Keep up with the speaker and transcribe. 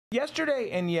Yesterday,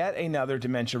 in yet another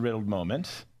dementia-riddled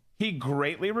moment, he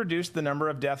greatly reduced the number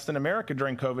of deaths in America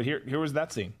during COVID. Here was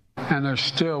that scene. And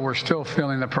we're still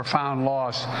feeling the profound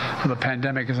loss of the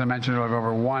pandemic. As I mentioned, of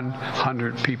over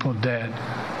 100 people dead.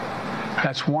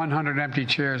 That's 100 empty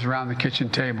chairs around the kitchen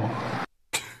table.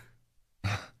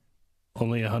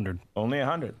 Only 100. Only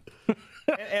 100.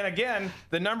 and again,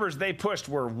 the numbers they pushed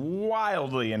were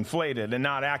wildly inflated and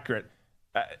not accurate.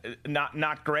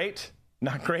 Not great.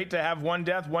 Not great to have one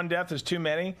death. One death is too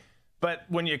many. But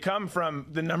when you come from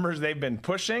the numbers they've been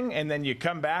pushing and then you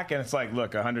come back and it's like,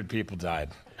 look, 100 people died.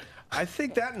 I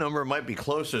think that number might be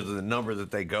closer to the number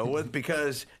that they go with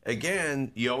because,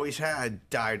 again, you always had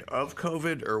died of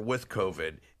COVID or with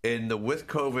COVID. And the with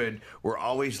COVID were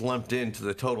always lumped into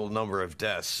the total number of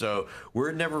deaths. So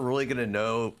we're never really going to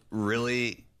know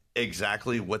really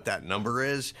exactly what that number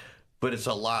is, but it's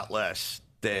a lot less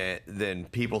than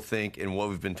people think and what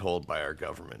we've been told by our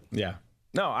government. Yeah.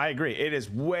 No, I agree. It is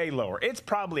way lower. It's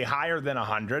probably higher than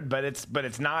 100, but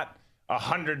it's not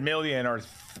 100 million or,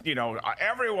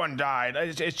 everyone died.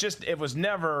 It's just, it was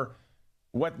never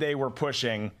what they were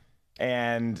pushing.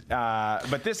 And,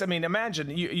 but this, I mean,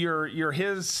 imagine you're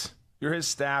his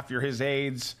staff, you're his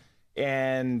aides,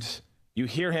 and you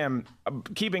hear him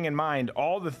keeping in mind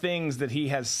all the things that he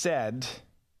has said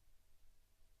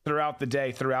throughout the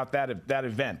day, throughout that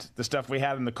event, the stuff we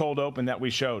had in the cold open that we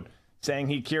showed, saying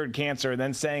he cured cancer,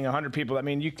 then saying 100 people. I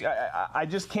mean, I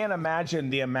just can't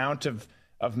imagine the amount of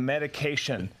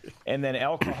medication and then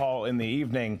alcohol in the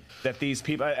evening that these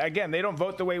people, again, they don't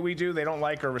vote the way we do. They don't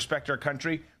like or respect our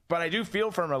country. But I do feel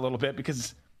for him a little bit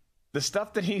because the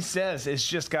stuff that he says is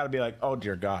just got to be like, oh,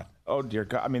 dear God. Oh, dear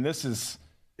God. I mean, this is.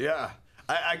 Yeah.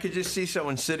 I could just see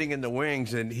someone sitting in the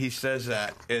wings and he says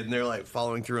that and they're like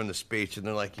following through on the speech and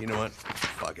they're like, you know what?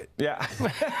 Fuck it. Yeah.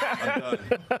 I'm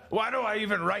done. Why do I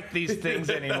even write these things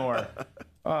anymore?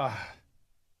 I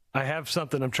have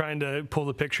something. I'm trying to pull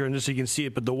the picture and just so you can see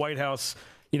it. But the White House,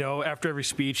 after every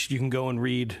speech, you can go and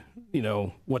read,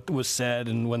 what was said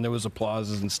and when there was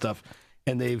applauses and stuff.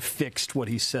 And they've fixed what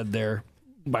he said there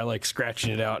by like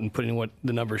scratching it out and putting what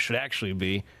the numbers should actually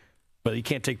be. But you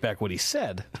can't take back what he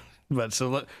said. But so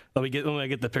let me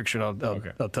get the picture and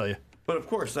I'll tell you. But of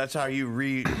course, that's how you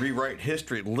rewrite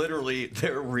history. Literally,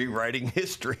 they're rewriting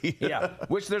history. Yeah,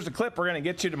 which there's a clip we're going to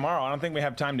get to tomorrow. I don't think we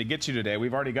have time to get to today.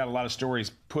 We've already got a lot of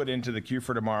stories put into the queue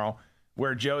for tomorrow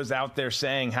where Joe's out there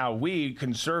saying how we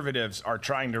conservatives are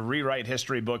trying to rewrite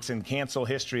history books and cancel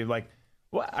history. Like,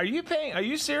 what? Are you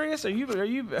serious? Are you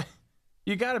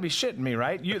got to be shitting me,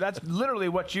 right? That's literally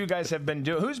what you guys have been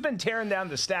doing. Who's been tearing down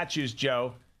the statues,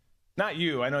 Joe? Not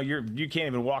you. I know you can't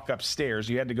even walk upstairs.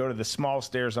 You had to go to the small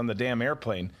stairs on the damn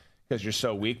airplane because you're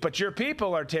so weak. But your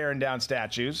people are tearing down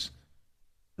statues,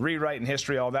 rewriting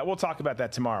history, all that. We'll talk about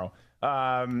that tomorrow.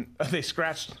 They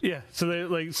scratched. Yeah.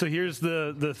 So so here's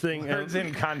the thing. Words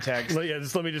in context. Yeah.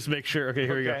 Let me just make sure. Okay.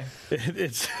 Here we go.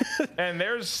 It's and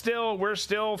we're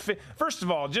still. First of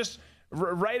all, just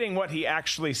writing what he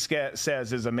actually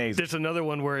says is amazing. There's another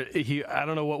one where I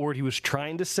don't know what word he was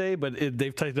trying to say, but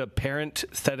they've typed up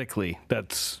parenthetically.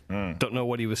 That's don't know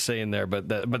what he was saying there, but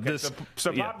this.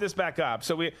 So pop this back up.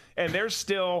 So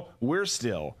we're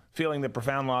still feeling the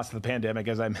profound loss of the pandemic.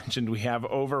 As I mentioned, we have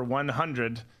over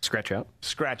 100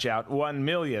 scratch out 1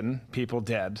 million people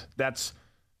dead. That's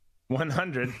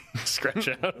 100 scratch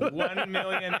out 1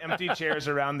 million empty chairs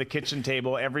around the kitchen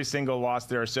table. Every single loss.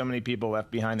 There are so many people left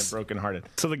behind and brokenhearted.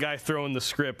 So the guy throwing the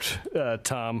script,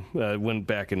 Tom, went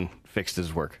back and fixed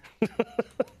his work.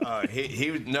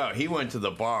 He went to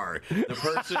the bar. The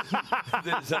person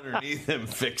that's underneath him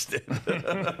fixed it.